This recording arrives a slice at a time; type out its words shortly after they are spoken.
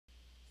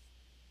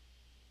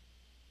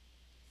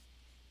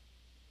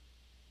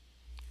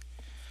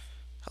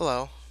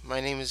Hello,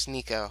 my name is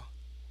Nico.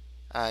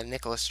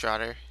 Nicholas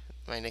Strotter.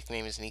 My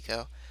nickname is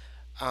Nico.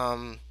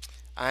 Um,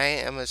 I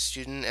am a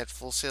student at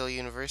Full Sail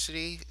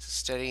University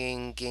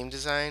studying game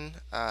design,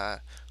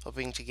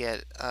 hoping to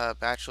get a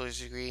bachelor's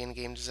degree in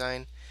game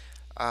design.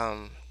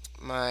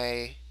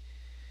 My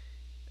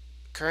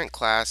current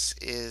class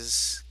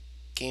is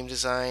Game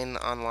Design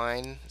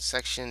Online,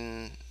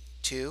 Section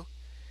 2.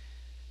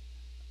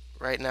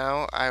 Right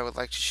now, I would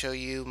like to show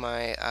you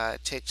my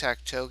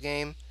Tic-Tac-Toe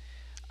game.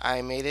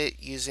 I made it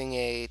using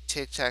a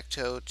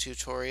Tic-Tac-Toe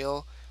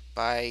tutorial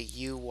by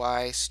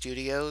UY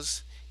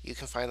Studios. You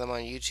can find them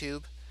on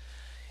YouTube.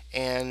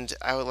 And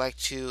I would like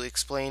to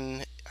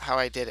explain how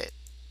I did it,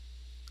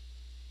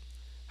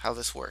 how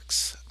this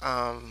works.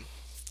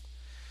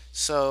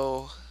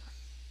 So,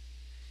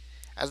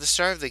 at the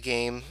start of the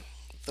game,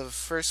 the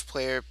first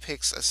player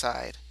picks a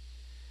side.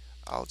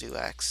 I'll do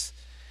X.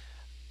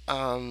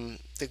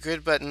 The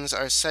grid buttons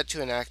are set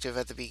to inactive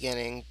at the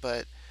beginning,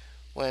 but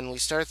when we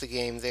start the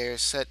game, they're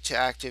set to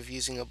active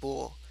using a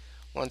bool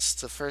once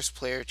the first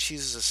player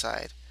chooses a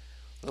side.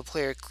 When the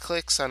player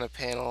clicks on a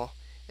panel,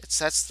 it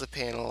sets the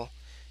panel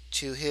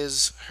to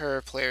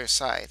his/her player's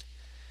side.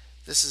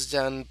 This is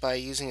done by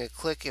using a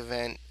click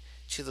event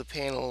to the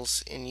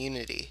panels in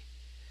Unity.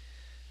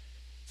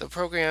 The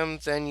program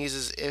then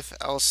uses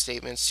if-else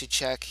statements to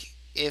check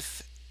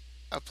if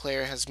a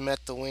player has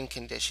met the win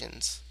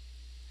conditions.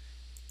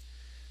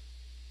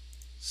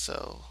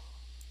 So,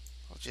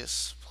 I'll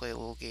just play a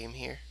little game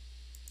here.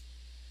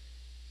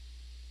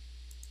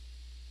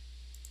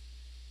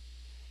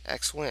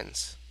 X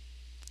wins.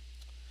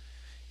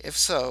 If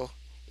so,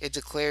 it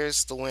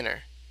declares the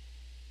winner.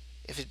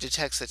 If it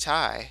detects a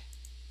tie,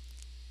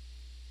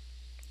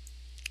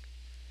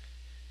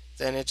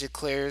 then it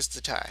declares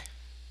the tie.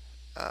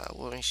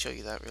 Let me show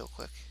you that real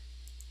quick.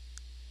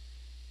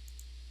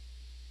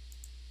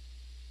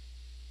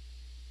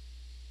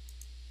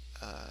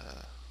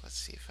 Let's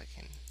see if I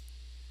can.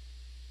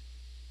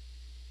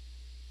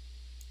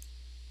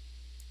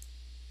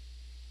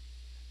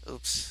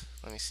 Oops,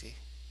 let me see.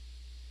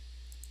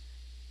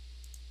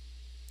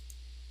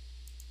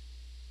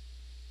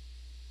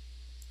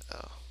 Oh.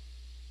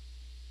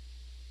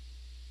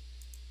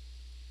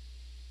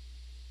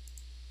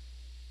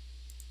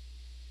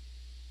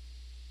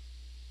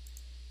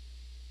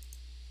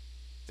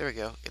 There we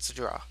go, it's a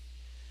draw.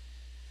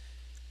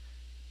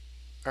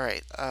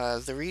 Alright,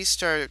 the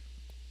restart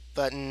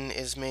button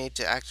is made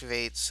to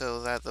activate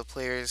so that the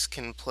players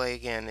can play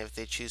again if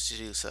they choose to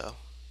do so.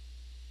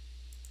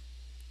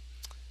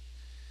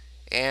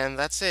 And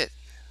that's it.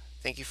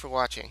 Thank you for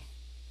watching.